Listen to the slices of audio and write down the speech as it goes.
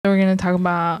We're going to talk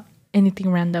about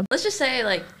anything random. Let's just say,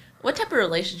 like, what type of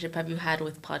relationship have you had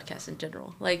with podcasts in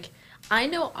general? Like, I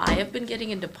know I have been getting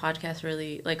into podcasts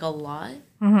really, like, a lot.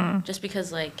 Mm-hmm. Just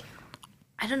because, like,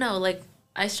 I don't know, like,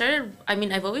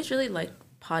 I've always really liked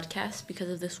podcasts because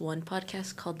of this one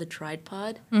podcast called The Tried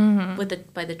Pod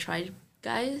by the Tried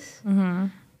guys. Mm-hmm.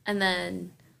 And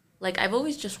then, like, I've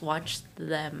always just watched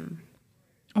them.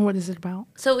 What is it about?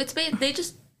 So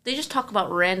they just talk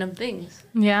about random things.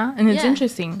 Yeah, and it's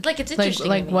interesting. Like, it's interesting.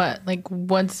 Like what? Like,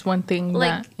 what's one thing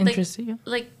that interests you?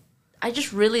 Like, I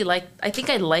just really I think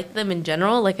I like them in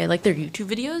general. Like, I like their YouTube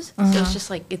videos. So it's just,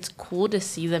 like, it's cool to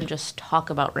see them just talk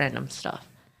about random stuff.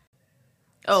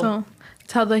 Oh. So,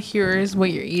 tell the hearers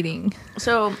what you're eating.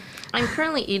 So, I'm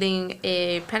currently eating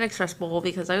a Panda Express bowl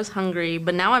because I was hungry,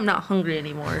 but now I'm not hungry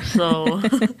anymore. So,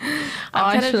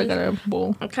 I should have got a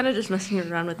bowl. I'm kind of just messing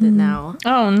around with it now.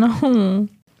 Oh, no.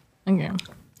 Okay.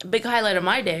 Big highlight of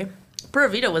my day, Pura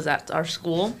Vida was at our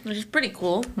school, which is pretty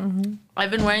cool. Mm-hmm.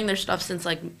 I've been wearing their stuff since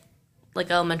like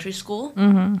elementary school.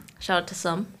 Mm-hmm. Shout out to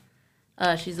Sum.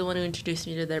 She's the one who introduced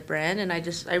me to their brand, and I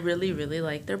really, really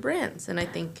like their brands. And I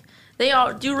think they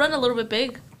all do run a little bit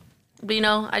big, but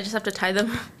I just have to tie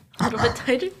them a little bit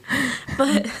tighter.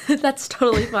 But that's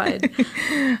totally fine.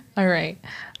 All right.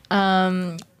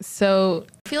 So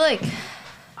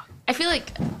I feel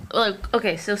like,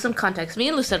 okay, so some context. Me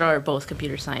and Lucero are both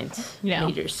computer science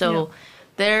majors. So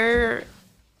there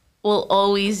will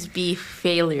always be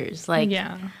failures. Like,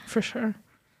 yeah, for sure.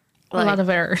 Like, a lot of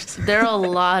errors. There are a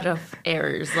lot of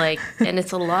errors. Like, and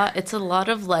it's a lot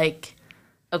of like,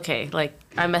 okay, like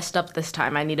I messed up this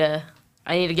time. I need to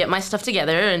get my stuff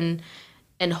together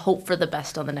and hope for the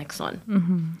best on the next one.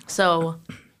 Mm-hmm. So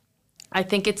I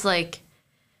think it's like,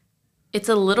 it's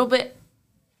a little bit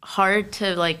hard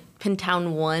to like pin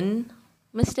down one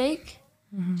mistake,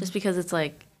 just because it's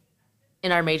like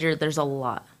in our major there's a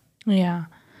lot. Yeah,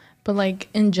 but like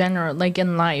in general, like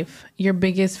in life, your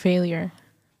biggest failure,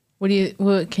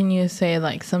 what can you say,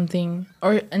 like something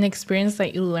or an experience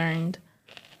that you learned,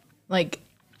 like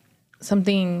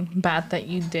something bad that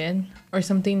you did or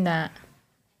something that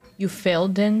you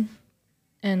failed in,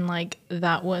 and like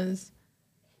that was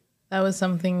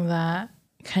something that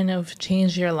kind of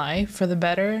changed your life for the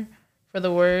better, for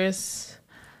the worse,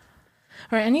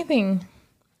 or anything.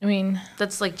 I mean,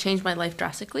 that's like changed my life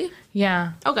drastically.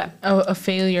 Yeah. Okay. A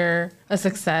failure, a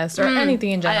success, or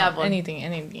anything in general. I have one.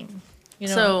 Anything.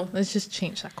 So let's just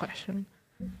change that question.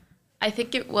 I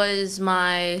think it was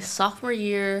my sophomore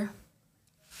year,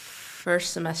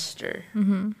 first semester.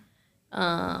 Mm-hmm.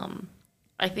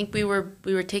 I think we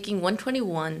were taking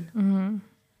 121. Mm-hmm.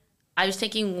 I was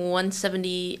taking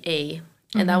 170A.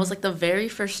 And that was, like, the very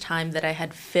first time that I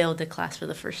had failed a class for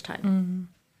the first time. Mm-hmm.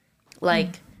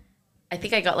 Like, I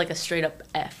think I got, like, a straight-up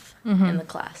F in the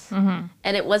class. Mm-hmm.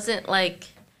 And it wasn't, like...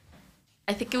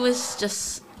 I think it was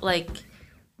just, like...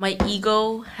 My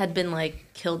ego had been, like,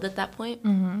 killed at that point.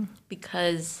 Mm-hmm.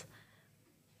 Because,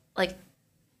 like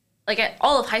at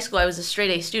all of high school, I was a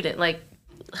straight-A student. Like,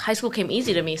 high school came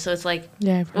easy to me. So it's, like,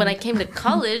 when I came to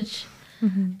college,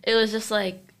 it was just,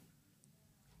 like...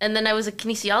 And then I was a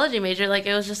kinesiology major. Like,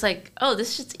 it was just like, oh,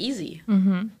 this shit's easy.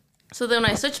 Mm-hmm. So then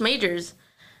when I switched majors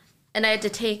and I had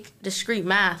to take discrete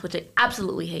math, which I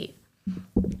absolutely hate,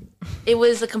 it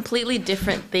was a completely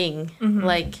different thing. Mm-hmm.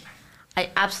 Like, I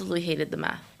absolutely hated the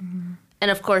math. Mm-hmm. And,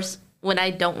 of course, when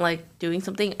I don't like doing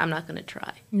something, I'm not going to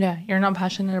try. Yeah, you're not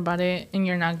passionate about it and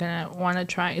you're not going to want to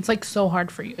try. It's, like, so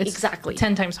hard for you. It's exactly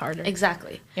 10 times harder.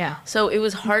 Exactly. Yeah. So it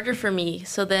was harder for me.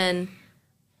 So then...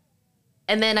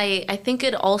 And then I think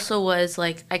it also was,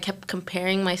 like, I kept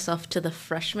comparing myself to the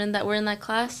freshmen that were in that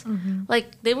class. Mm-hmm.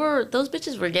 Like, those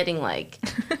bitches were getting, like,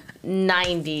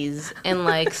 90s and,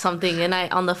 like, something. And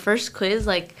on the first quiz,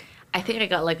 like, I think I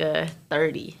got, like, a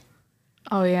 30.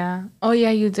 Oh, yeah. Oh,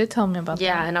 yeah, you did tell me about that.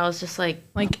 Yeah, and I was just, like...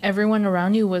 Like, everyone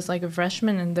around you was, like, a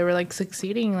freshman, and they were, like,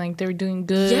 succeeding. Like, they were doing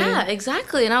good. Yeah,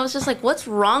 exactly. And I was just, like, what's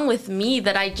wrong with me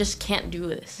that I just can't do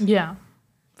this? Yeah,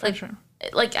 for sure.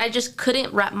 Like, I just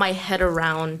couldn't wrap my head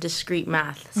around discrete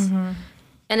maths. Mm-hmm.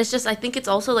 And it's just, I think it's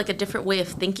also, like, a different way of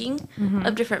thinking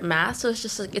of different math. So it's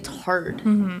just, like, it's hard.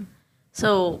 Mm-hmm.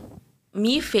 So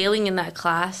me failing in that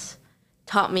class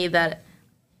taught me that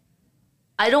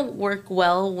I don't work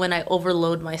well when I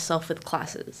overload myself with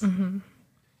classes. Mm-hmm.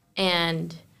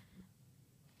 And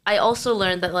I also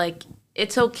learned that, like,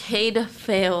 it's okay to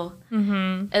fail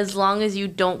as long as you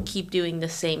don't keep doing the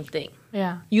same thing.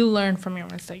 Yeah, you learn from your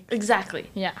mistakes. Exactly.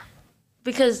 Yeah.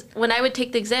 Because when I would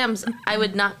take the exams, I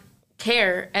would not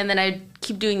care, and then I'd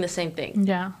keep doing the same thing.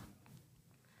 Yeah.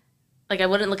 Like, I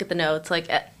wouldn't look at the notes. Like,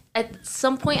 at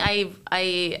some point, I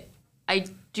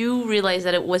do realize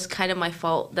that it was kind of my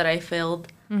fault that I failed.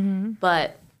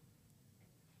 But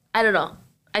I don't know.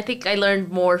 I think I learned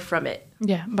more from it.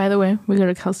 Yeah. By the way, we go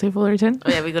to Cal State Fullerton. Oh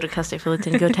yeah, we go to Cal State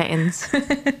Fullerton. Go Titans.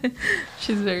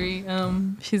 She's very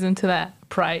she's into that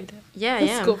pride. Yeah,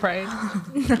 yeah. School pride.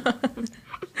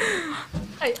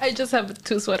 I just have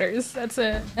 2 sweaters. That's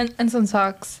it, and some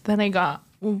socks that I got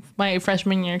my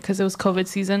freshman year because it was COVID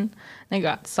season. I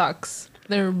got socks.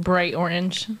 They're bright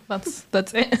orange. That's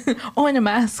it. Oh, and a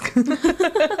mask.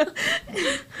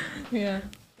 Yeah.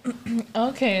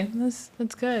 Okay,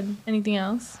 that's good. Anything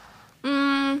else?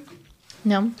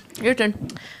 No. Your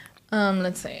turn.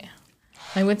 Let's say,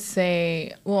 I would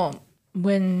say, well,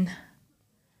 when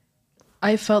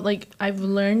I felt like I've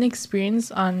learned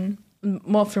experience on,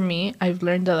 well, for me, I've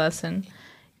learned a lesson.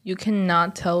 You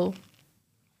cannot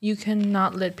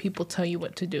let people tell you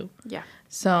what to do. Yeah.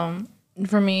 So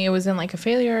for me, it wasn't like a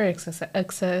failure or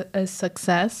a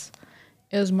success.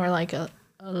 It was more like a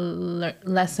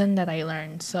lesson that I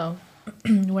learned. So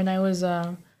when I was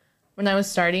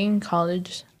starting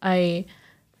college, I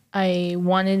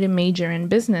wanted to major in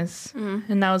business,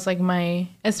 and that was like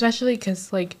especially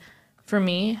because like for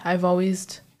me, I've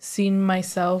always seen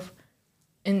myself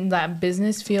in that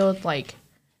business field, like,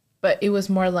 but it was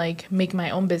more like make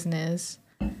my own business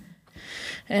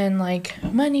and like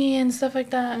money and stuff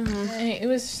like that.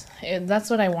 That's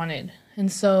what I wanted.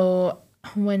 And so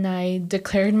when I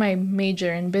declared my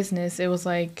major in business, it was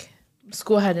like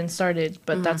school hadn't started,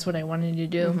 but that's what I wanted to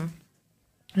do.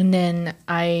 And then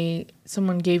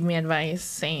someone gave me advice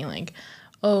saying like,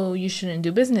 oh, you shouldn't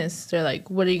do business. They're like,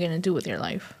 what are you going to do with your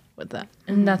life with that?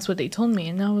 And that's what they told me.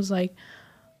 And I was like,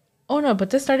 oh no, but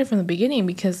this started from the beginning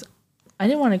because I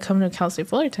didn't want to come to Cal State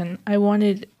Fullerton.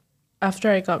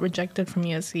 After I got rejected from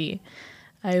USC,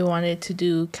 I wanted to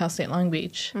do Cal State Long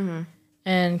Beach.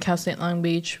 And Cal State Long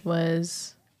Beach I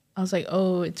was like,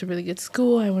 oh, it's a really good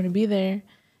school. I want to be there.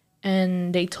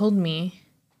 And they told me,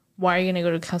 why are you going to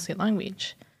go to Cal State Long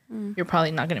Beach? You're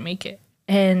probably not going to make it.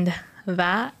 And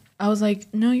that, I was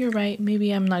like, no, you're right.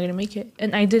 Maybe I'm not going to make it.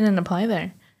 And I didn't apply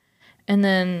there. And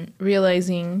then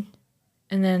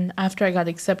after I got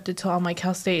accepted to all my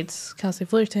Cal States, Cal State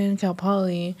Fullerton, Cal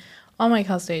Poly, all my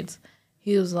Cal States,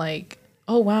 he was like,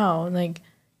 oh, wow, like,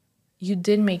 you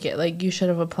did make it. Like, you should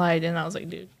have applied. And I was like,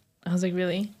 dude, I was like,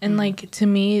 really? And, like, to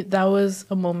me, that was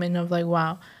a moment of, like,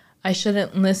 wow, I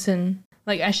shouldn't listen.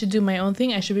 Like, I should do my own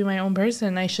thing. I should be my own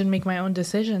person. I should make my own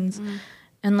decisions.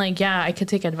 And, like, yeah, I could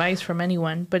take advice from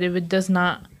anyone. But if it does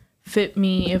not fit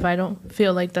me, if I don't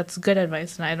feel like that's good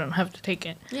advice, then I don't have to take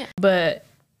it. Yeah. But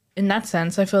in that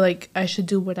sense, I feel like I should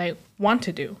do what I want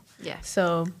to do. Yeah.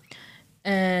 So,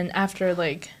 and after,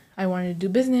 like, I wanted to do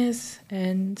business,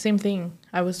 and same thing.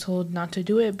 I was told not to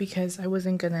do it because I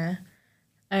wasn't gonna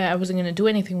do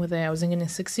anything with it. I wasn't gonna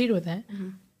succeed with it.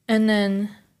 And then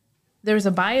there was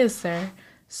a bias there,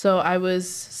 so I was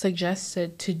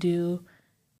suggested to do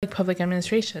like public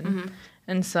administration,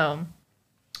 and so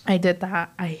I did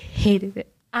that. I hated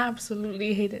it.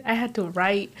 Absolutely hated it. I had to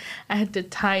write. I had to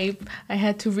type. I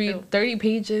had to read 30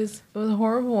 pages. It was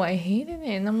horrible. I hated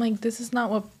it, and I'm like, this is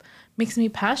not what makes me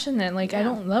passionate. Like, I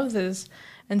don't love this.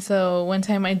 And so one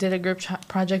time I did a group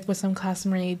project with some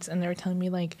classmates, and they were telling me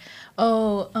like,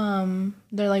 oh,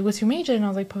 they're like, what's your major? And I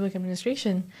was like, public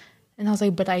administration. And I was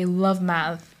like, but I love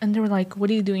math. And they were like, what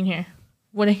are you doing here?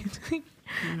 What are you doing?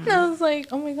 And I was like,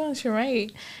 oh my gosh, you're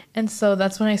right. And so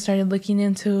that's when I started looking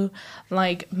into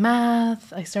like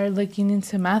math. I started looking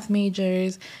into math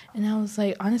majors. And I was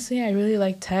like, honestly, I really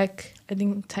like tech. I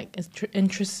think tech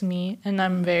interests me, and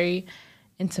I'm very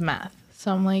into math.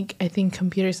 So I'm like, I think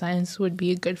computer science would be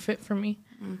a good fit for me.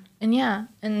 And yeah,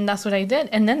 and that's what I did.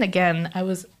 And then again,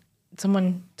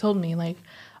 someone told me like,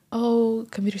 oh,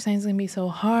 computer science is going to be so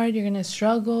hard. You're going to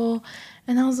struggle.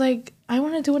 And I was like, I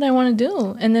want to do what I want to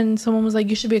do. And then someone was like,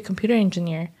 you should be a computer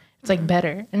engineer. It's like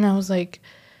better. And I was like,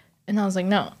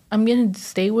 no, I'm going to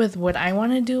stay with what I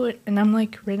want to do. And I'm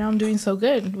like, right now I'm doing so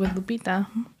good with Lupita.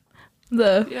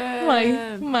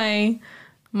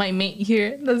 My mate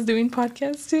here that's doing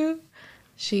podcasts too.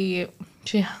 She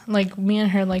like, me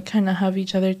and her like kind of have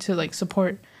each other to like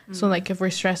support. So like if we're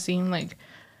stressing, like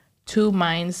 2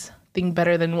 minds think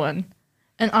better than one.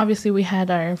 And obviously we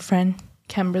had our friend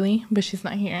Kimberly, but she's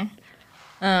not here.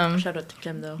 Shout out to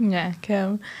Kim though. Yeah,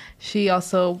 Kim. She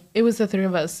also, it was the 3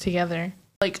 of us together.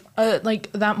 Like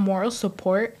that moral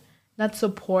support,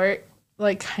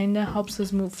 like kind of helps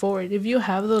us move forward. If you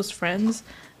have those friends,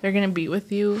 they're gonna be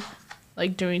with you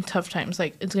like during tough times.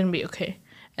 Like, it's gonna be okay.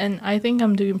 And I think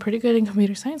I'm doing pretty good in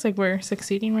computer science. Like, we're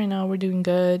succeeding right now. We're doing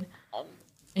good.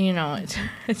 You know,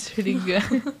 it's pretty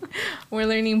good. We're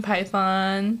learning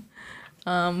Python.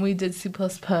 We did C++.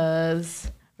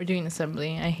 We're doing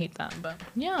assembly. I hate that, but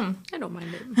yeah. I don't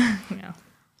mind it. Yeah.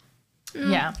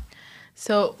 Yeah.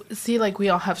 So, see, like, we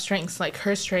all have strengths. Like,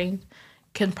 her strength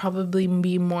can probably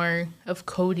be more of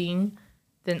coding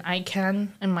than I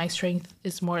can, and my strength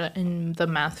is more in the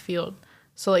math field.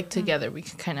 So, like, together, we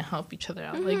can kind of help each other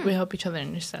out. Like, we help each other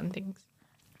understand things.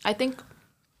 I think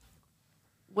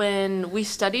when we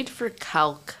studied for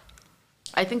calc,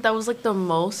 I think that was, like, the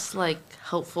most, like,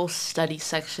 helpful study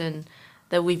section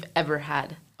that we've ever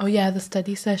had. Oh, yeah, the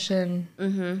study session.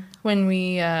 Mm-hmm. When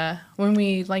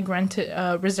we like,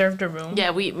 reserved a room.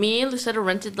 Yeah, me and Lucero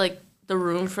rented, like, the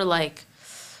room for, like,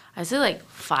 I'd say, like,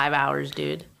 5 hours,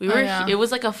 dude. It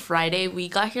was, like, a Friday. We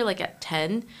got here, like, at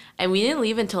 10, and we didn't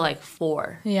leave until, like,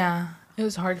 4. Yeah, it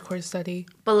was hardcore study.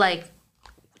 But, like,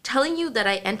 telling you that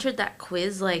I entered that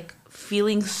quiz, like,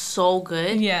 feeling so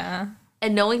good. Yeah.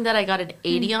 And knowing that I got an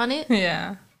 80 on it.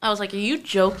 Yeah. I was like, are you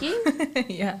joking?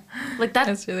 Yeah. Like,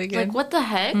 that's really good. Like, what the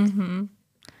heck? Mm-hmm.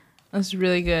 That's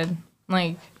really good.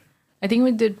 Like, I think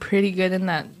we did pretty good in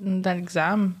that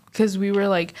exam. Because we were,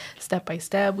 like, step by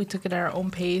step. We took it at our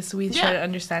own pace. We tried to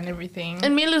understand everything.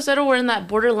 And me and Lucero were in that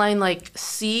borderline, like,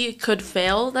 C could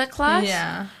fail that class.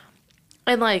 Yeah.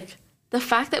 And, like, the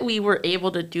fact that we were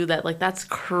able to do that, like, that's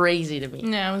crazy to me.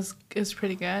 Yeah, it was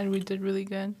pretty good. We did really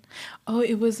good. Oh,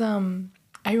 it was,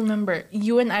 I remember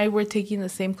you and I were taking the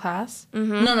same class.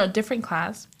 Mm-hmm. No, different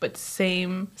class, but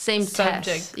same subject.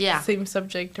 Test. Yeah. Same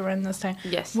subject around this time.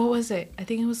 Yes. What was it? I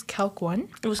think it was Calc 1.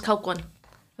 It was Calc 1. It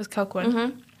was Calc 1?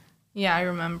 Mm-hmm. Yeah, I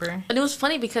remember. And it was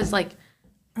funny because, like,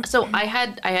 so I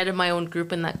had my own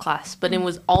group in that class, but it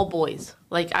was all boys.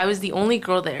 Like, I was the only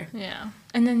girl there. Yeah.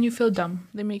 And then you feel dumb.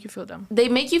 They make you feel dumb. They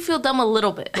make you feel dumb a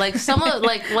little bit. Like,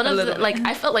 one of the, like,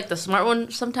 I felt like the smart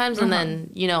one sometimes, and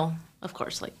then, you know, of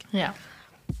course, like. Yeah.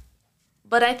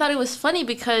 But I thought it was funny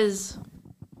because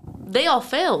they all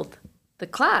failed the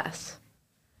class.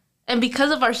 And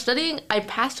because of our studying, I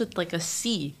passed with, like, a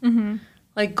C. Mm-hmm.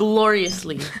 Like,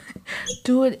 gloriously.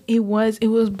 Dude, it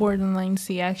was borderline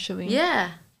C, actually.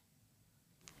 Yeah.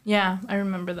 Yeah, I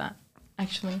remember that.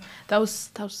 Actually, that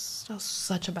was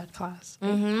such a bad class.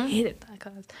 I hated that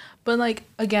class. But, like,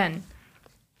 again,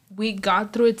 we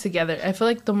got through it together. I feel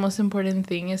like the most important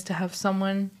thing is to have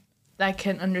someone that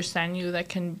can understand you, that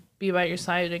can be by your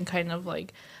side and kind of,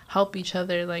 like, help each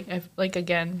other. Like,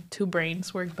 again, 2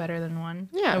 brains work better than one.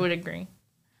 Yeah, I would agree.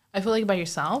 I feel like by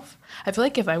yourself, I feel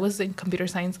like if I was in computer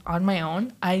science on my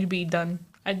own, I'd be done.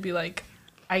 I'd be like,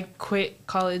 I quit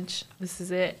college. This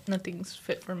is it. Nothing's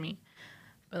fit for me.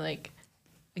 But, like,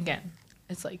 again,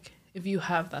 it's like, if you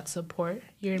have that support,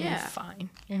 you're gonna be fine.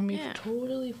 You're gonna be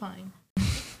totally fine.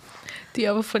 Do you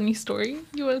have a funny story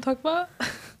you want to talk about?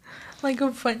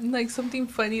 Like something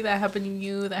funny that happened to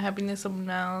you, that happened to someone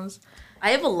else?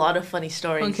 I have a lot of funny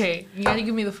stories. Okay, you gotta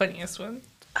give me the funniest one.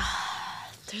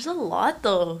 There's a lot,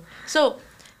 though. So,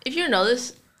 if you know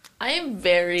this, I am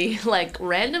very, like,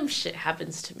 random shit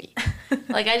happens to me.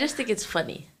 Like, I just think it's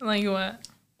funny. Like what?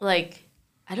 Like,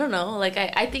 I don't know. Like,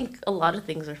 I think a lot of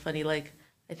things are funny. Like,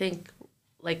 I think,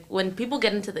 like, when people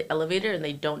get into the elevator and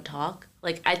they don't talk,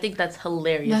 like, I think that's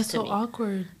hilarious to me. That's so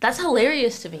awkward. That's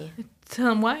hilarious to me. Tell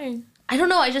them why. I don't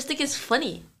know. I just think it's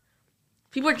funny.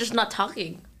 People are just not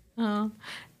talking. Oh.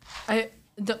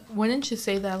 Wouldn't you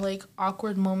say that, like,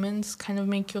 awkward moments kind of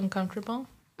make you uncomfortable?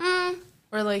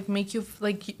 Or, like, makes you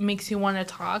want to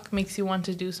talk, makes you want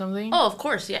to do something? Oh, of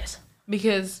course, yes.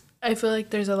 Because I feel like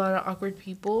there's a lot of awkward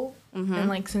people. Mm-hmm. And,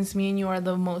 like, since me and you are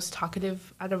the most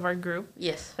talkative out of our group.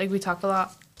 Yes. Like, we talk a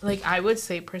lot. Like, I would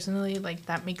say, personally, like,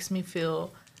 that makes me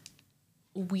feel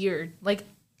weird. Like,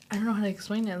 I don't know how to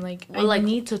explain it. Like, I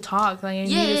need to talk. Like, I need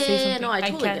to say something. No, I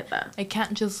totally get that. I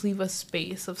can't just leave a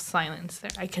space of silence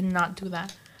there. I cannot do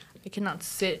that. I cannot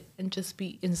sit and just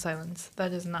be in silence.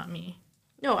 That is not me.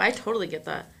 No, I totally get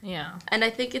that. Yeah. And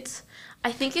I think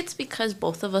it's because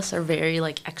both of us are very,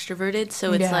 like, extroverted.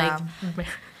 So it's like,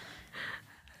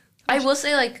 I will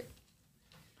say, like,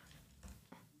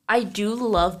 I do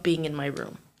love being in my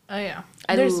room. Oh, yeah.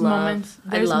 I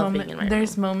love being in my room.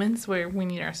 There's moments where we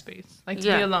need our space. Like,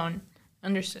 to be alone.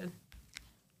 Understood.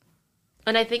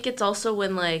 And I think it's also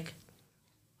when, like,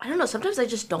 I don't know, sometimes I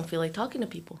just don't feel like talking to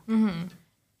people. Mm-hmm.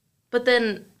 But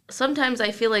then sometimes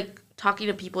I feel like talking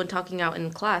to people and talking out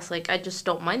in class, like, I just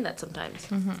don't mind that sometimes.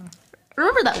 Mm-hmm.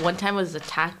 Remember that one time I was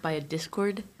attacked by a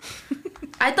Discord?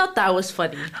 I thought that was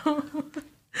funny.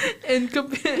 In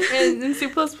C++?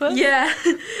 Yeah.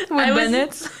 With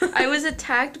Bennett? I was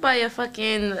attacked by a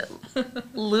fucking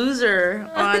loser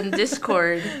on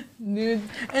Discord. Dude.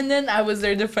 And then I was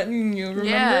there defending you, remember?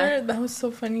 Yeah. That was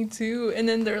so funny too. And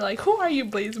then they're like, who are you,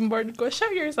 Blazing Barnacle? Show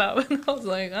yourself. And I was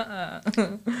like,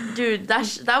 Dude,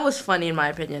 that was funny in my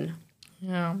opinion.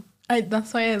 Yeah.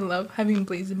 That's why I love having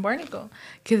Blazing Barnacle.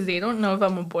 Because they don't know if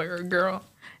I'm a boy or a girl.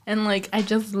 And like, I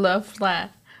just love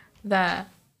that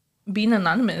being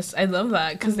anonymous. I love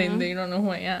that because they don't know who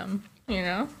I am. You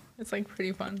know? It's like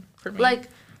pretty fun for me. Like,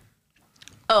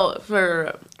 oh,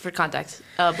 for context,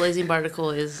 Blazing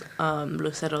Barnacle is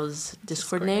Lucero's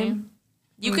Discord name.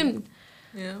 You can,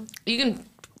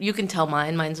 you can tell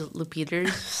mine. Mine's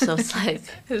Lupita's, so it's like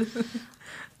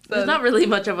there's not really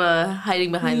much of a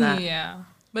hiding behind that. Yeah,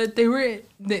 but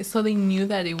so they knew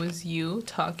that it was you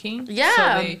talking. Yeah.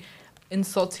 So they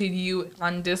insulted you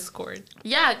on Discord.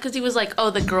 Yeah, because he was like,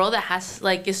 oh, the girl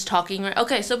that is talking. Right?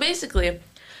 Okay, so basically,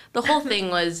 the whole thing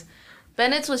was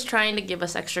Bennett's was trying to give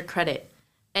us extra credit.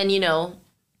 And,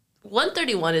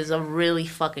 131 is a really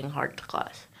fucking hard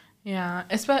class. Yeah.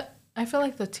 I feel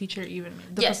like the teacher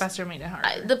professor made it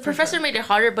harder. The professor made it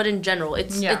harder, but in general,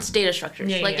 it's data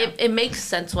structures. It makes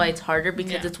sense why it's harder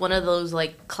because it's one of those,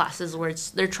 classes where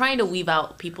they're trying to weave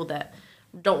out people that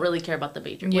don't really care about the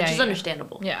major, which is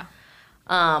understandable. Yeah.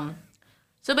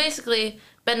 So basically,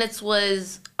 Bennett's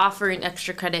was offering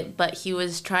extra credit, but he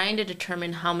was trying to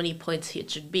determine how many points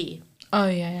it should be. Oh,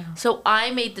 yeah. So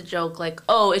I made the joke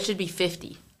it should be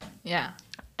 50. Yeah.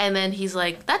 And then he's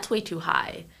like, that's way too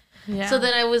high. Yeah. So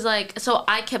then I was like, so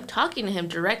I kept talking to him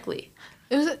directly.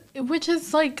 Which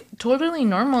is totally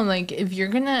normal. If you're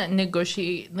gonna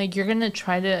negotiate, you're gonna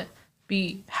try to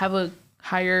have a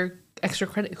higher extra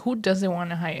credit. Who doesn't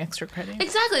want a high extra credit?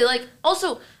 Exactly.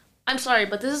 Also, I'm sorry,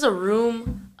 but this is a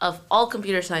room of all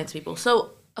computer science people.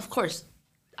 So, of course,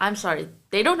 I'm sorry,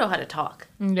 they don't know how to talk.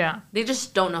 Yeah. They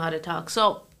just don't know how to talk.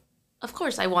 So, of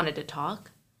course, I wanted to talk.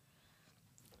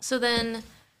 So then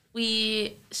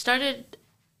we started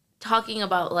talking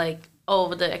about,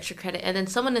 the extra credit. And then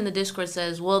someone in the Discord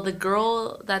says, well, the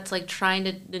girl that's, trying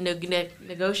to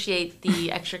negotiate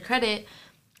the extra credit,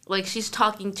 she's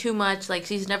talking too much.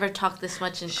 She's never talked this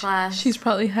much in class. She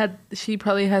probably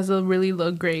has a really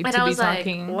low grade and to I was be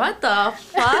talking. What the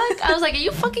fuck? I was like, are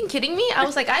you fucking kidding me? I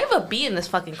was like, I have a B in this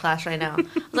fucking class right now. I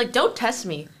was like, don't test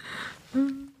me.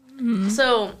 Mm-hmm.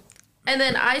 So, and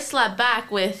then I slapped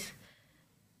back with,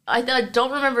 I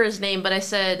don't remember his name, but I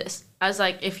was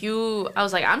like,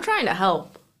 I'm trying to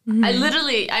help. Mm-hmm.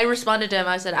 I responded to him.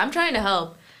 I said, I'm trying to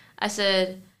help. I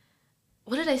said,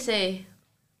 what did I say?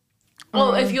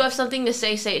 Oh, if you have something to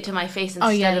say it to my face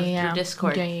instead of through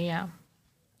Discord. Yeah.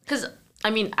 Because,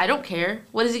 I don't care.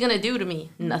 What is he going to do to me?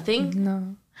 Nothing?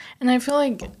 No. And I feel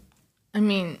like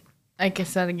I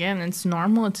said again, it's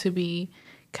normal to be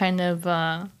kind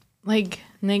of,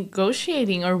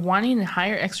 negotiating or wanting a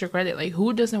higher extra credit.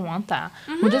 Who doesn't want that?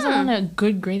 Mm-hmm. Who doesn't want a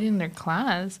good grade in their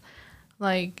class?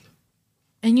 And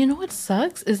you know what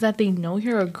sucks? Is that they know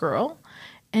you're a girl.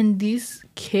 And these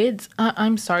kids,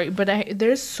 I'm sorry, but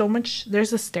there's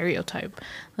a stereotype.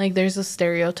 There's a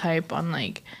stereotype on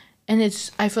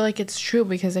and I feel like it's true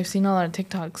because I've seen a lot of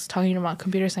TikToks talking about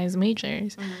computer science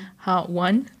majors. Mm-hmm. How,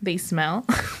 one, they smell.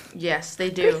 Yes, they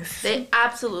do. They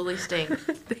absolutely stink.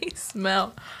 They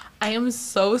smell. I am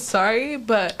so sorry,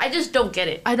 but I just don't get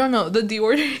it. I don't know. The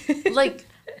deodorant.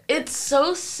 It's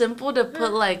so simple to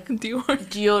put,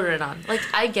 deodorant on.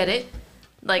 I get it.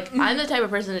 I'm the type of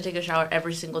person to take a shower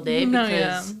every single day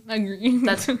because I agree.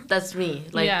 that's me.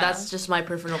 That's just my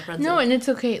personal principle. No, and it's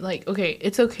okay.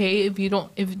 It's okay if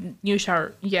you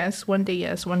shower, one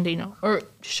day no. Or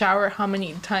shower how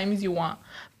many times you want.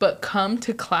 But come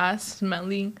to class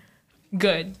smelling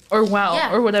good. Or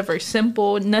wow. Or whatever.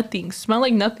 Simple, nothing. Smell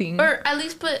like nothing. Or at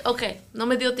least no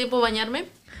me dio tiempo bañarme.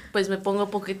 Pues me pongo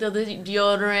un poquito de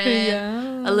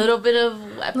deodorant. A little bit of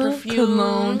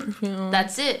perfume.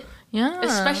 That's it. Yeah.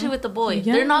 Especially with the boy.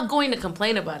 Yeah. They're not going to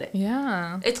complain about it.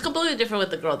 Yeah. It's completely different with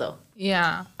the girl, though.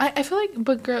 Yeah. I feel like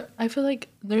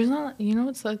there's not,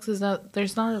 what sucks is that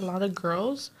there's not a lot of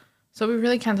girls, so we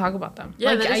really can't talk about them.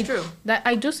 Yeah, that is true.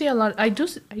 I do see a lot, I do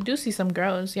see some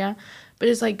girls, yeah, but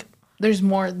it's there's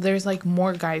more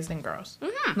guys than girls.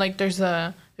 Mm-hmm. There's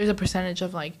a percentage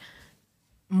of,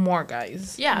 more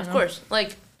guys. Yeah, of course.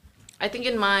 I think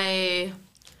in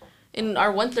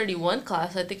our 131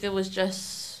 class, I think it was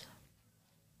just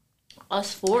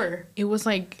us four. It was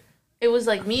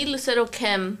me, Lucero,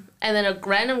 Kim, and then a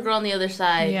random girl on the other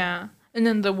side. Yeah. And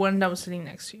then the one that was sitting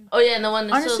next to you. Oh, yeah, and the one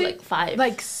that's still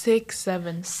 5. 6,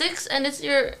 7. 6, and it's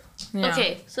your... Yeah.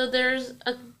 Okay, so there's...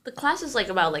 the class is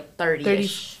about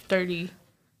 30-ish.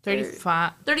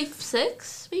 35.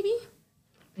 36, maybe?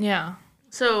 Yeah.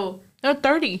 So... No,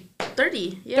 30.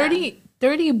 30, yeah.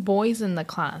 30 boys in the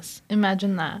class.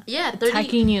 Imagine that. Yeah, 30.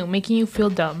 Attacking you, making you feel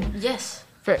dumb. Yes.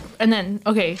 And then,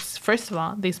 okay, first of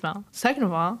all, they smell. Second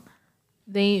of all,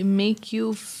 they make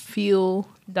you feel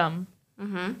dumb.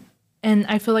 Mm-hmm. And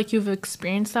I feel like you've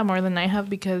experienced that more than I have,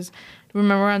 because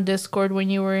remember on Discord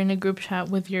when you were in a group chat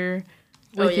with your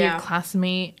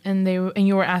classmate and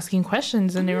you were asking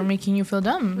questions and they were making you feel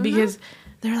dumb because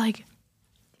they're like,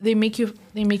 they make you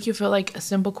feel like a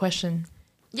simple question.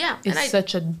 Yeah. It's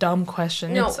such a dumb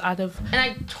question. No, it's out of... And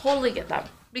I totally get that.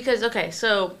 Because, okay,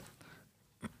 so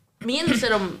me and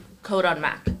Lucero code on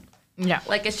Mac. Yeah.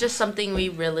 Like, it's just something we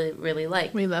really, really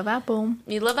like. We love Apple.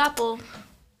 We love Apple.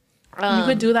 You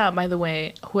could do that, by the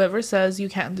way. Whoever says you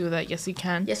can't do that, yes, you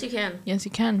can. Yes, you can. Yes,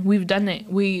 you can. We've done it.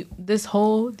 These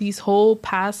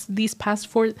past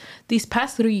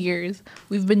 3 years,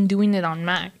 we've been doing it on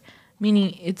Mac,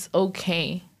 meaning it's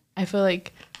okay. I feel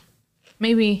like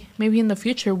maybe in the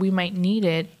future we might need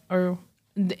it, or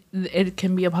it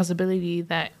can be a possibility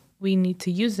that we need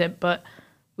to use it, but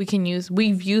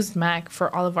we've used Mac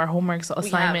for all of our homeworks,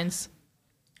 assignments.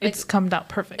 It's come out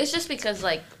perfect. It's just because,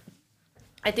 like,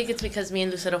 I think it's because me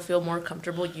and Lucero feel more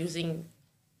comfortable using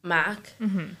Mac.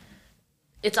 Mm-hmm.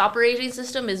 Its operating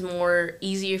system is more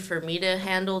easier for me to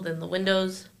handle than the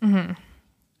Windows. Mm-hmm.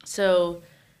 So,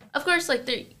 of course, like,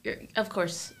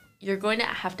 you're going to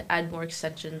have to add more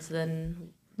extensions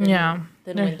than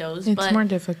Windows. It's more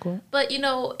difficult. But, in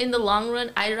the long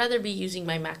run, I'd rather be using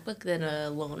my MacBook than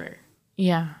a loaner.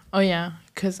 Yeah. Oh yeah.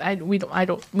 Because we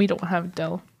don't have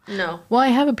Dell. No. Well, I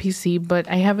have a PC, but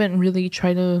I haven't really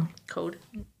tried to code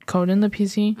in the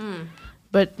PC.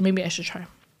 But maybe I should try.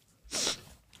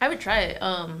 I would try it.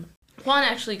 Juan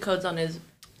actually codes on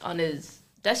his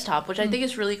desktop, which I think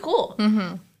is really cool.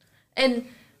 Mm-hmm. And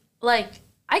like,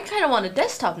 I kind of want a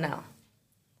desktop now.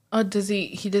 Oh, does he?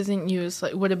 He doesn't use,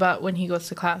 like, what about when he goes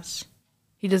to class?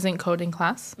 He doesn't code in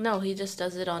class? No, he just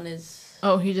does it on his...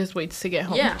 Oh, he just waits to get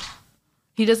home. Yeah.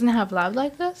 He doesn't have lab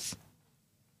like this?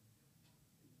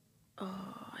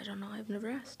 Oh, I don't know. I've never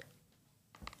asked.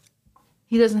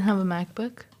 He doesn't have a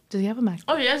MacBook? Does he have a MacBook?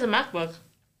 Oh, he has a MacBook.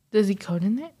 Does he code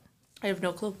in it? I have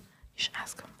no clue. You should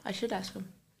ask him. I should ask him.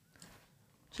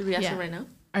 Should we ask him right now?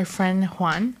 Our friend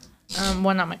Juan.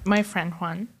 Well, not my friend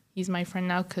Juan. He's my friend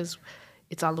now because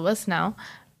it's all of us now.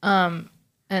 And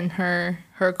her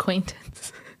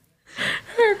acquaintance.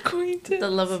 Her acquaintance. The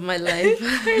love of my life.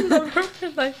 I love her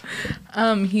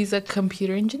life. He's a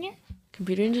computer engineer.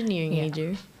 Computer engineering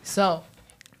major. So,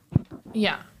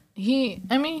 yeah. He's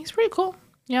pretty cool.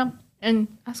 Yeah. And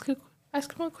ask him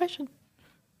a question.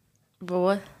 But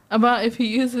what? About if he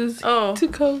uses to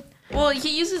code. Well,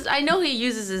 I know he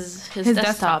uses his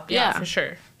desktop. Yeah, for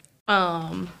sure.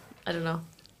 I don't know.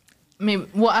 Maybe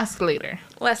we'll ask later.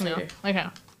 Later. Okay.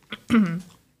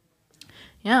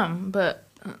 Yeah, but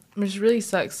it really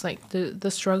sucks. Like,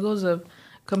 the struggles of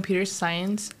computer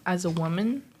science as a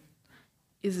woman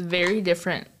is very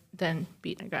different than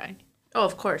being a guy. Oh,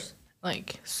 of course.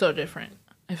 Like, so different.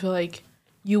 I feel like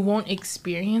you won't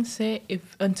experience it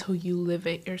until you live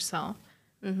it yourself.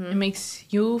 Mm-hmm. It makes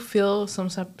you feel some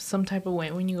type of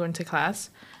way when you go into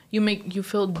class. You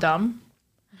feel dumb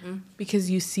because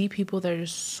you see people that are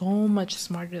so much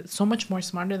more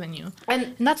smarter than you,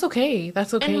 and that's okay.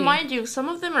 That's okay. And mind you, some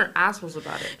of them are assholes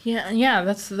about it. Yeah.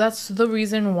 That's the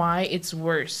reason why it's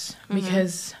worse,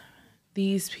 because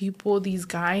these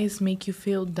guys make you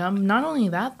feel dumb. Not only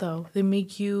that, though,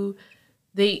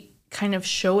 they kind of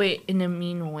show it in a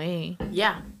mean way.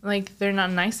 Yeah. Like, they're not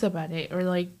nice about it, or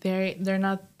like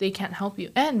they can't help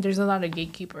you. And there's a lot of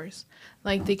gatekeepers.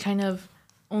 Like, they kind of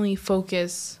only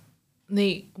focus,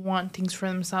 they want things for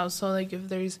themselves. So like, if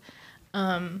there's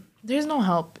no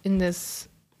help in this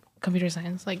computer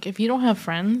science. Like, if you don't have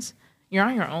friends, you're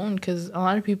on your own, because a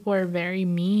lot of people are very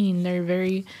mean.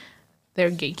 They're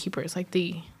gatekeepers. Like,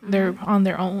 they're on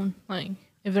their own. Like,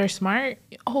 if they're smart,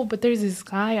 but there's this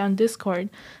guy on Discord.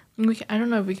 I don't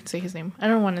know if we can say his name. I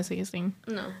don't want to say his name.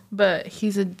 No. But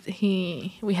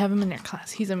we have him in our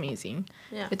class. He's amazing.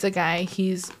 Yeah. It's a guy.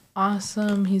 He's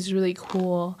awesome. He's really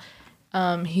cool.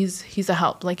 He's a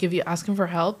help. Like, if you ask him for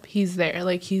help, he's there.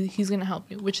 Like, he's gonna help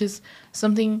you, which is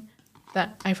something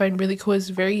that I find really cool. He's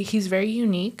very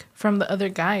unique from the other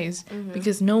guys,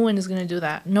 because no one is gonna do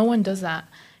that. No one does that.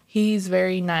 He's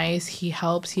very nice. He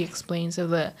helps. He explains. If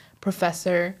the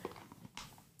professor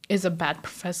is a bad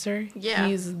professor,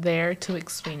 he's there to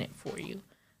explain it for you.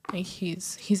 Like,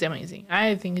 he's amazing.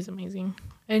 I think he's amazing.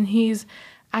 And he's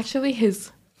actually,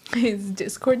 his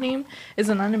Discord name is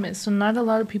anonymous, so not a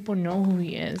lot of people know who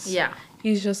he is. Yeah.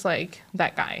 He's just like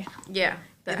that guy. Yeah.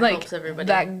 that like helps everybody.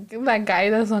 that guy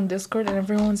that's on Discord and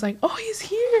everyone's like, oh, he's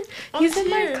here. He's in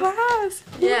my class.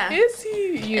 Yeah. Who is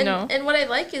he? You know. And what I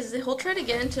like is that he'll try to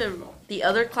get into the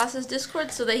other classes'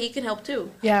 Discord so that he can help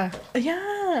too. Yeah.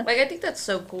 Yeah. Like, I think that's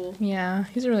so cool. Yeah,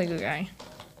 he's a really good guy.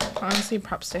 Honestly,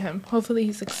 props to him. Hopefully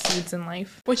he succeeds in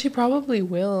life. Which he probably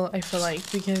will, I feel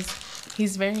like, because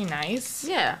he's very nice.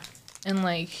 Yeah. And,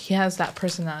 like, he has that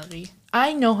personality.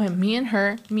 I know him. Me and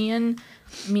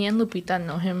Lupita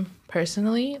know him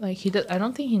personally. Like, I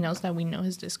don't think he knows that we know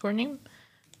his Discord name.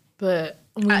 But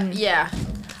yeah.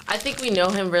 I think we know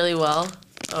him really well.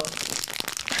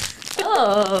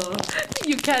 Oh.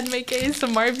 You can't make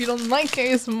ASMR if you don't like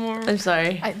ASMR. I'm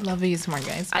sorry. I love ASMR,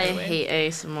 guys. I hate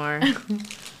ASMR.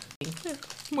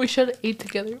 We should have ate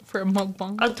together for a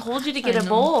mukbang. I told you to get a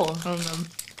bowl. I don't know.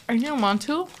 I didn't want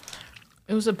to.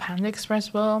 It was a Panda Express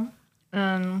bowl,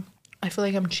 and I feel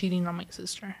like I'm cheating on my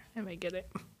sister if I get it.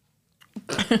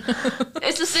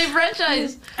 It's the same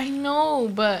franchise. I know,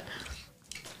 but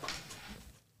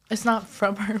it's not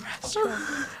from her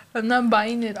restaurant. I'm not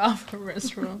buying it off her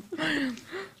restaurant.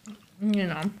 You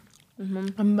know.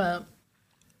 Mm-hmm. But,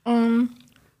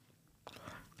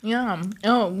 yeah.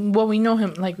 Oh, well, we know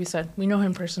him, like we said. We know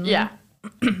him personally. Yeah.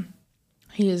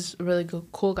 He is a really good,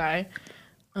 cool guy.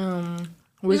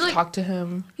 We've talked to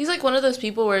him. He's like one of those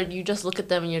people where you just look at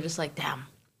them and you're just like, damn,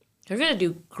 they're gonna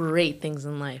do great things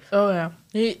in life. Oh yeah,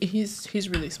 he's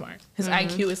really smart. His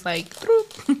IQ is like.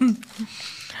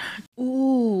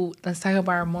 Ooh, let's talk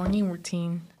about our morning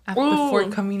routine before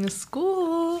coming to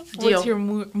school. Deal. What's your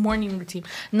morning routine?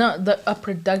 No, a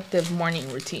productive morning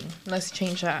routine. Let's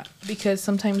change that because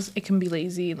sometimes it can be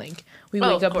lazy. Like we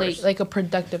wake up late. Like a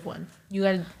productive one. You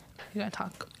gotta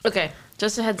talk. Okay,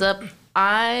 just a heads up.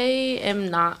 I am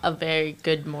not a very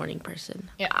good morning person.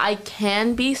 Yeah. I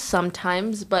can be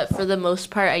sometimes, but for the most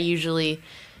part, I usually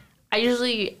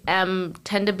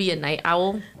tend to be a night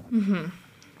owl.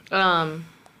 Mm-hmm.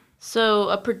 So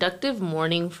a productive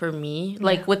morning for me,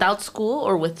 like without school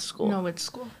or with school? No, with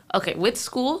school. Okay, with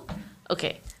school.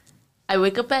 Okay, I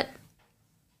wake up at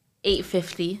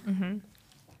 8:50. Mm-hmm.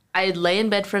 I lay in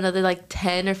bed for another like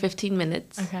 10 or 15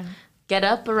 minutes. Okay. Get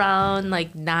up around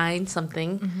like 9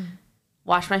 something. Mm-hmm.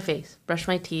 Wash my face, brush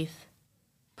my teeth,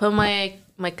 put my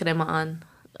crema on.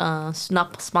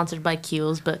 Not sponsored by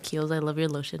Kiehl's, but Kiehl's, I love your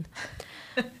lotion.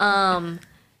 I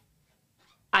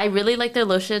really like their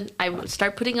lotion. I would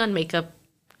start putting on makeup,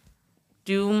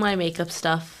 do my makeup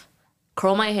stuff,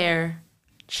 curl my hair,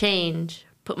 change,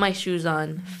 put my shoes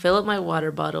on, fill up my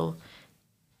water bottle,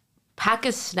 pack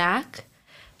a snack,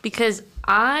 because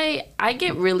I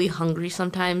get really hungry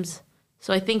sometimes.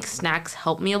 So I think snacks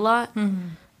help me a lot. Mm-hmm.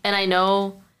 And I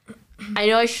know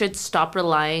I should stop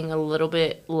relying a little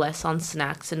bit less on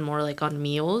snacks and more like on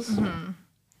meals. Mm-hmm.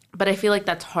 But I feel like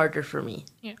that's harder for me.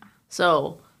 Yeah.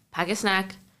 So pack a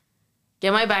snack,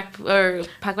 pack my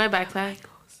backpack.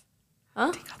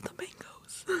 Huh? Take out the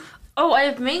mangoes. Oh, I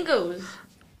have mangoes.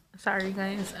 Sorry,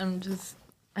 guys.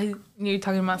 You're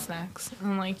talking about snacks.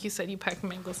 And like you said, you packed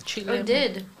mangoes. I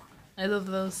did. I love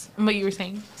those. What you were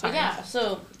saying. Sorry. Yeah,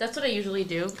 so that's what I usually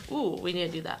do. Ooh, we need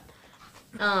to do that.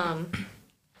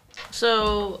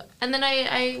 So, and then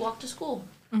I walk to school.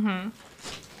 Mm-hmm.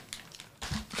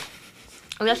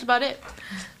 And that's about it.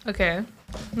 Okay.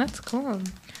 That's cool.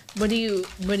 What do you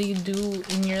do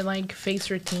in your like face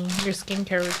routine, your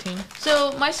skincare routine?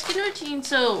 So my skin routine,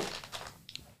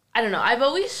 I don't know. I've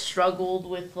always struggled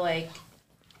with like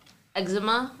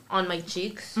eczema on my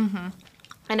cheeks. Mm-hmm.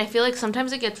 And I feel like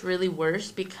sometimes it gets really worse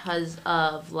because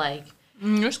of like...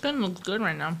 Your skin looks good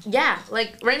right now. Yeah,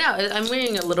 like right now I'm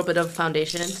wearing a little bit of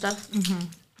foundation and stuff. Mm-hmm.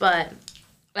 But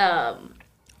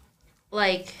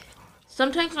like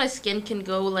sometimes my skin can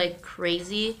go like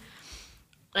crazy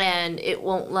and it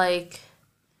won't like...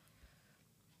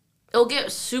 It'll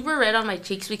get super red on my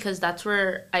cheeks because that's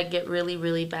where I get really,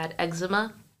 really bad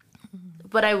eczema. Mm-hmm.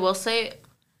 But I will say,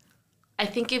 I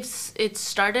think it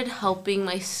started helping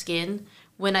my skin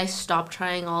when I stopped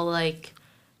trying all, like,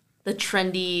 the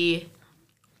trendy,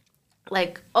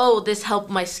 like, oh, this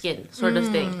helped my skin sort of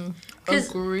thing.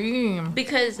 Agree.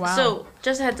 Because, so,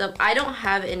 just a heads up, I don't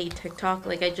have any TikTok.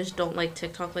 Like, I just don't like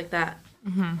TikTok like that.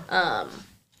 Mm-hmm.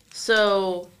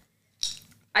 So,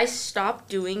 I stopped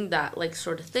doing that, like,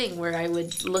 sort of thing where I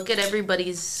would look at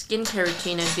everybody's skincare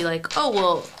routine and be like, oh,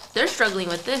 well, they're struggling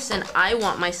with this, and I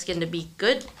want my skin to be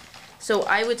good. So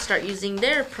I would start using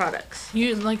their products.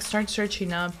 You, like, start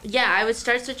searching up. Yeah, I would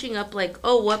start searching up, like,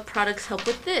 oh, what products help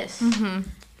with this? Mm-hmm.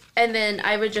 And then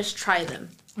I would just try them.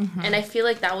 Mm-hmm. And I feel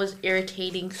like that was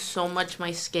irritating so much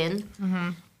my skin. Mm-hmm.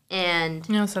 And...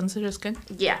 You know, sensitive skin?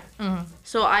 Yeah. Mm-hmm.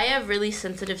 So I have really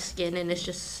sensitive skin, and it's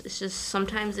just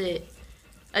sometimes it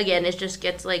again, it just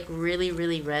gets like really,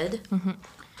 really red.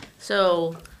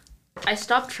 So I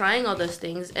stopped trying all those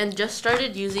things and just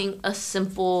started using a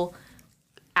simple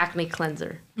acne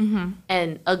cleanser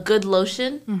and a good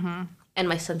lotion and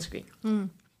my sunscreen.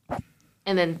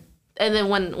 And then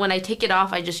when I take it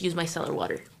off, I just use micellar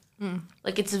water.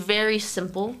 Like, it's very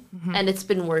simple, and it's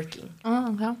been working.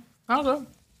 Oh, okay. Okay.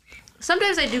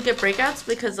 Sometimes I do get breakouts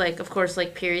because, like, of course,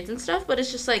 like, periods and stuff, but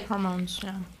it's just, like... Hormones,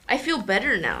 yeah. I feel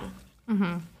better now.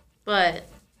 But...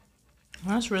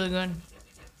 That's really good.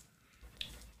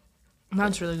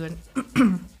 That's really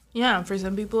good. Yeah, for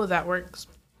some people, that works.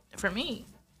 For me,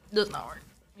 it does not work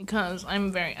because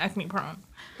I'm very acne prone.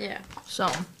 Yeah. So,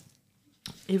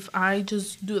 if I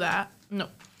just do that, no,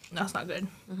 that's not good.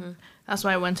 That's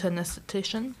why I went to an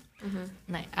esthetician,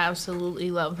 and I absolutely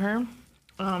love her.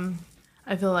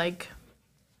 I feel like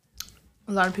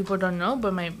a lot of people don't know,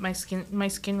 but my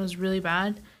skin was really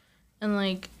bad, and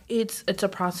like it's a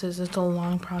process. It's a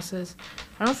long process.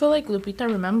 I don't feel like Lupita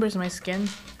remembers my skin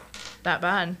that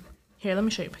bad. Here, let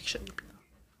me show you a picture.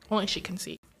 Only she can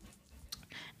see.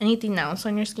 Anything else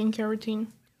on your skincare routine?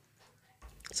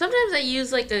 Sometimes I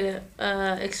use, like, a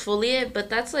exfoliate, but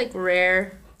that's, like,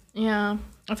 rare. Yeah,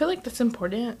 I feel like that's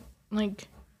important. Like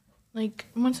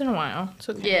once in a while. It's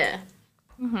okay. Yeah.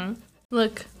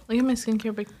 Look at my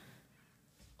skincare pic.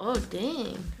 Oh,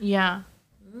 dang. Yeah.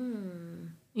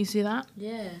 You see that?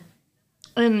 Yeah.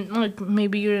 And like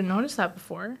maybe you didn't notice that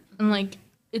before. And like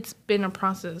it's been a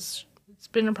process.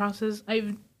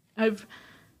 I've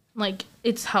like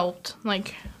it's helped.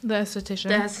 Like the esthetician.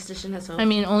 The esthetician has helped. I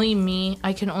mean, only me.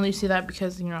 I can only see that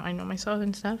because I know myself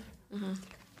and stuff.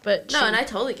 But no, and I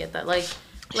totally get that. Like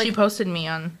she posted me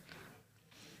on.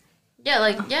 Yeah,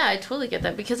 I totally get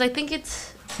that because I think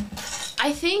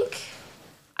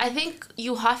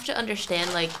you have to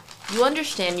understand, like, you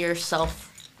understand yourself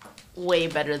way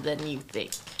better than you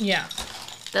think. Yeah.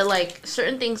 That, like,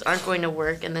 certain things aren't going to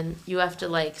work, and then you have to,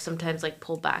 like, sometimes, like,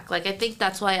 pull back. Like, I think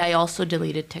that's why I also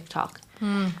deleted TikTok.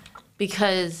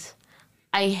 Because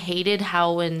I hated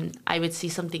how when I would see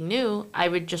something new, I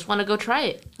would just want to go try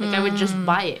it. Like, I would just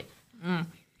buy it.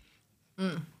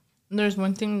 There's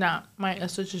one thing that my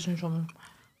esthetician told me.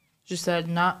 She said,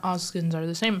 not all skins are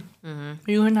the same.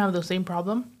 You can have the same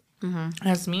problem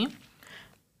as me,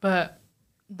 but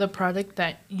the product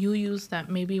that you use that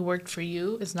maybe worked for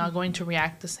you is not going to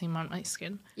react the same on my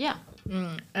skin. Yeah.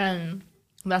 And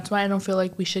that's why I don't feel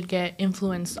like we should get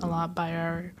influenced a lot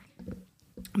by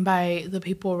the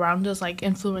people around us, like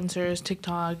influencers,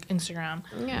 TikTok, Instagram.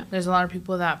 Yeah. There's a lot of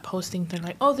people that posting things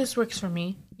like, oh, this works for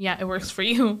me. Yeah, it works for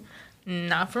you.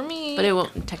 Not for me. But it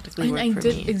won't technically work for me. I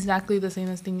did exactly the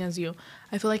same thing as you.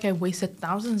 I feel like I wasted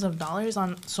thousands of dollars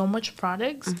on so much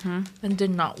products and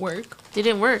did not work. They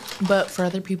didn't work. But for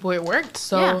other people, it worked.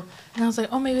 So, yeah. And I was like,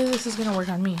 oh, maybe this is going to work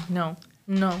on me. No,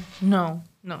 it's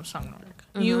not going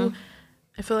to work.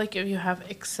 I feel like if you have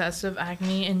excessive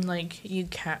acne and, like, you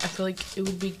can't, I feel like it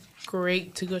would be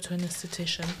great to go to an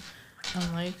esthetician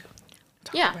and, like,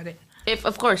 talk about it.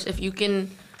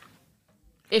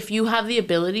 If you have the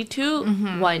ability to,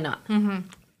 why not?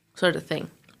 Sort of thing.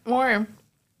 Or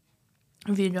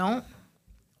if you don't,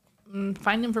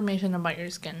 find information about your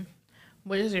skin.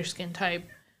 What is your skin type?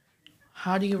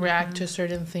 How do you react to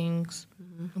certain things?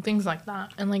 Things like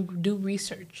that. And, like, do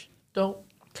research. Don't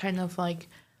kind of, like,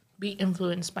 be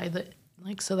influenced by the,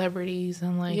 like, celebrities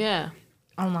and, like,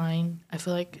 online. I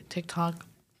feel like TikTok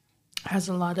has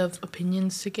a lot of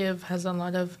opinions to give, has a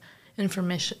lot of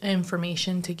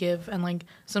information to give, and, like,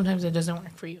 sometimes it doesn't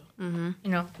work for you.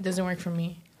 It doesn't work for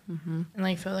me. And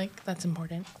I feel like that's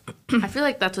important. I feel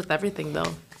like that's with everything,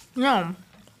 though. No.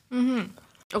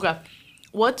 Okay.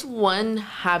 What's one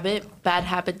bad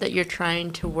habit that you're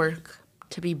trying to work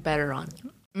to be better on?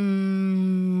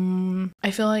 I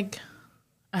feel like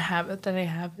a habit that I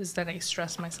have is that I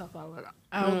stress myself out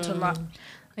a lot.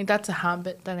 Like, that's a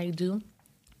habit that I do.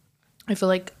 I feel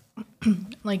like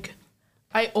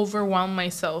I overwhelm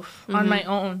myself on my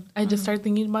own. I just start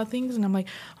thinking about things, and I'm like,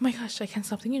 oh my gosh, I can't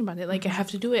stop thinking about it. Like, I have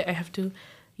to do it. I have to,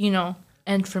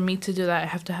 and for me to do that, I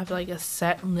have to have, like, a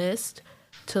set list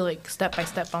to, like, step by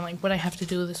step on, like, what I have to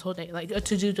do this whole day. Like, a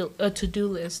to-do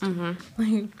list.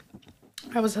 Like,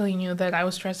 I was telling you that I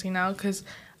was stressing out because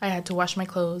I had to wash my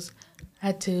clothes. I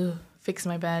had to fix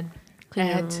my bed. I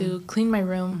had to clean my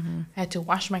room. I had to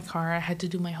wash my car. I had to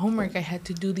do my homework. I had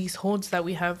to do these holds that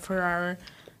we have for our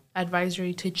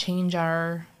advisory to change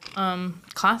our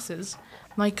classes.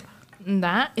 Like,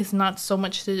 that is not so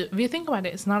much to do. If you think about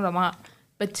it, it's not a lot.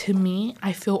 But to me,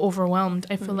 I feel overwhelmed.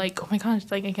 I feel like, oh my gosh,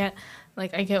 like,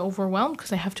 I get overwhelmed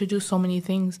because I have to do so many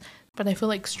things. But I feel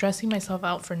like stressing myself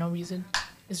out for no reason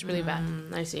is really bad.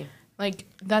 I see. Like,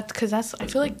 that's because I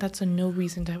feel like that's a no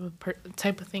reason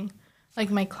type of thing.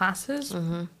 Like, my classes,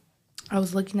 I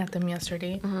was looking at them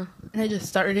yesterday, and I just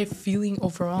started feeling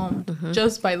overwhelmed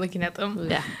just by looking at them.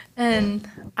 Yeah. And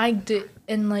I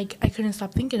couldn't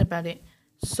stop thinking about it.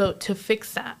 So to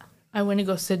fix that, I went to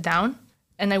go sit down,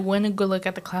 and I went to go look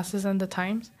at the classes and the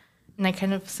times, and I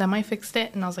kind of semi-fixed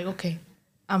it, and I was like, okay,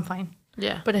 I'm fine.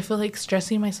 Yeah. But I feel like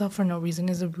stressing myself for no reason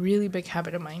is a really big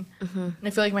habit of mine. And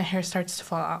I feel like my hair starts to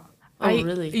fall out. Oh,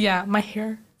 really? Yeah, my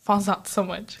hair falls out so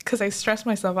much because I stress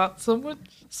myself out so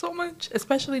much,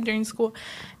 especially during school.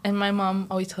 And my mom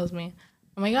always tells me,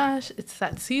 oh my gosh, it's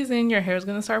that season, your hair is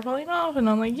going to start falling off. And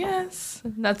I'm like, yes.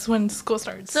 And that's when school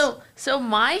starts. So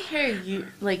my hair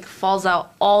falls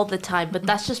out all the time, but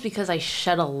that's just because I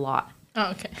shed a lot. Oh,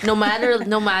 okay. No matter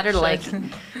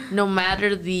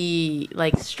the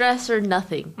stress or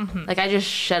nothing. Like, I just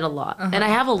shed a lot. And I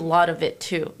have a lot of it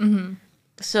too.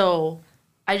 So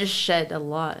I just shed a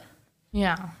lot.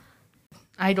 Yeah.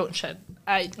 I don't shed.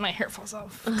 My hair falls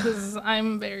off because I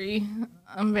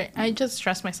just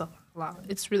stress myself a lot.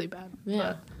 It's really bad. Yeah.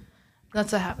 But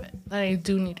that's a habit that I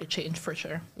do need to change for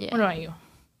sure. Yeah. What about you?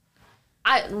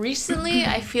 Recently,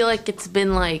 I feel like it's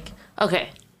been like,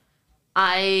 okay,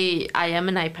 I am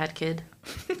an iPad kid.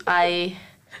 I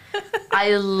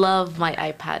love my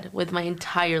iPad with my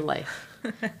entire life.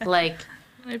 Like,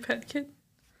 iPad kid?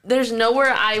 There's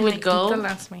nowhere I would go. Eat the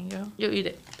last mango. You eat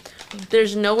it.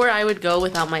 There's nowhere I would go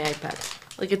without my iPad.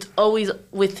 Like, it's always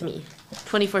with me,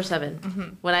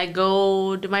 24/7. When I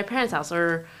go to my parents' house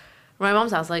or my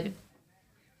mom's house, like,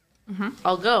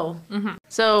 I'll go.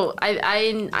 So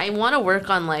I want to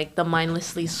work on like the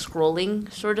mindlessly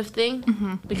scrolling sort of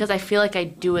thing because I feel like I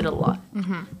do it a lot,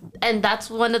 and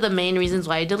that's one of the main reasons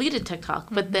why I deleted TikTok.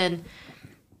 But then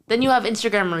you have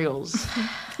Instagram Reels,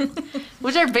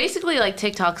 which are basically like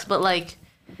TikToks, but like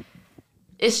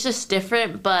it's just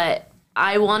different. But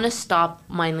I want to stop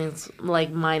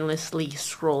mindlessly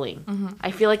scrolling.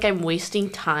 I feel like I'm wasting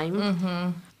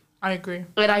time. I agree.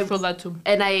 And I feel that too.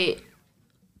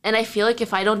 And I feel like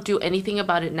if I don't do anything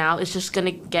about it now, it's just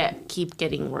gonna keep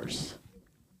getting worse.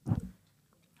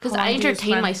 Because I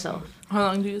entertain myself. How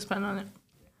long do you spend on it?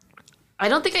 I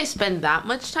don't think I spend that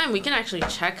much time. We can actually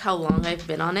check how long I've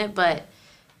been on it, but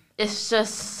it's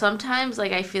just sometimes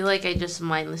like I feel like I just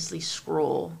mindlessly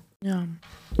scroll. Yeah,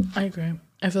 I agree.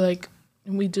 I feel like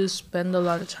we do spend a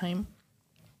lot of time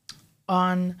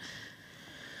on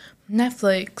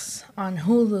Netflix, on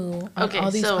Hulu, on all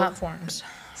these platforms.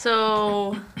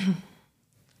 So,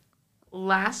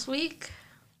 this week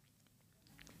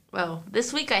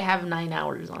I have 9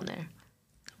 hours on there.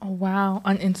 Oh, wow.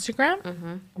 On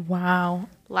Instagram? Wow.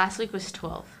 Last week was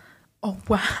 12. Oh,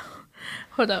 wow.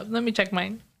 Hold up. Let me check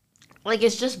mine. Like,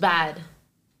 it's just bad.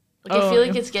 Like, I feel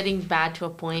like it's getting bad to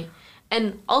a point.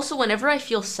 And also, whenever I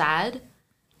feel sad,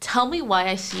 tell me why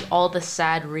I see all the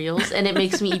sad reels, and it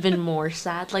makes me even more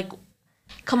sad. Like,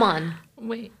 come on.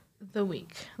 Wait, the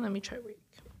week. Let me try week.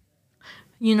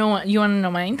 You know what? You want to know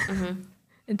mine?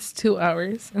 It's 2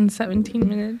 hours and 17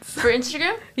 minutes. For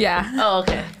Instagram? Yeah. Oh,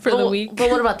 okay. For the week. But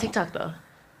what about TikTok, though?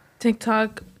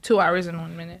 TikTok, 2 hours and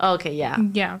 1 minute. Oh, okay, yeah.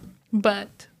 Yeah.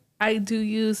 But I do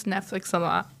use Netflix a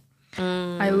lot.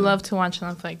 I love to watch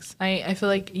Netflix. I feel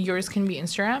like yours can be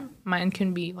Instagram. Mine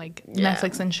can be like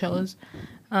Netflix and shows.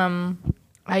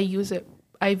 I use it.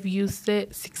 I've used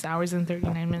it 6 hours and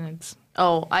 39 minutes.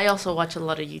 Oh, I also watch a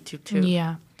lot of YouTube, too.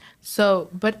 Yeah. So,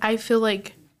 but I feel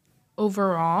like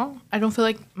overall, I don't feel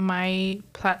like my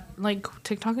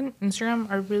TikTok and Instagram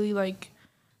are really like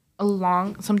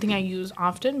something I use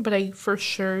often, but I for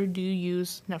sure do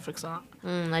use Netflix a lot.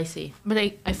 I see. But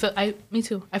me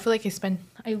too. I feel like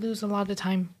I lose a lot of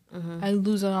time. I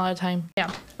lose a lot of time.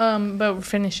 Yeah. But we're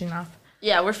finishing off.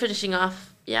 Yeah, we're finishing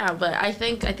off. Yeah, but I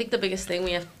think the biggest thing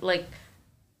we have, like,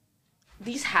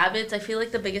 these habits, I feel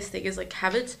like the biggest thing is, like,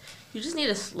 habits, you just need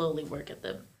to slowly work at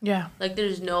them. Yeah. Like,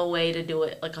 there's no way to do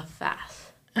it, like, a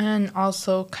fast. And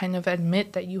also kind of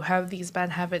admit that you have these bad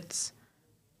habits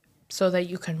so that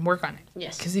you can work on it.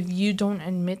 Yes. Because if you don't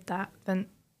admit that, then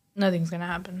nothing's going to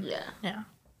happen. Yeah. Yeah.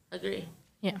 Agree.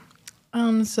 Yeah.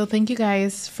 So thank you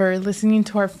guys for listening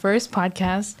to our first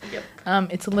podcast. Yep.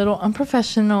 It's a little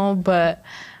unprofessional, but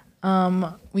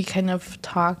we kind of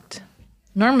talked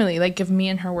normally, like if me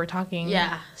and her were talking.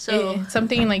 Yeah. So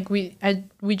something like we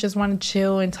just want to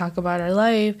chill and talk about our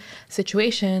life,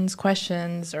 situations,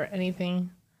 questions, or anything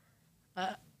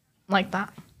like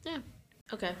that. Yeah.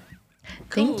 Okay.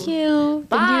 Cool. Thank you.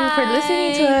 Bye. Thank you for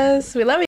listening to us. We love you.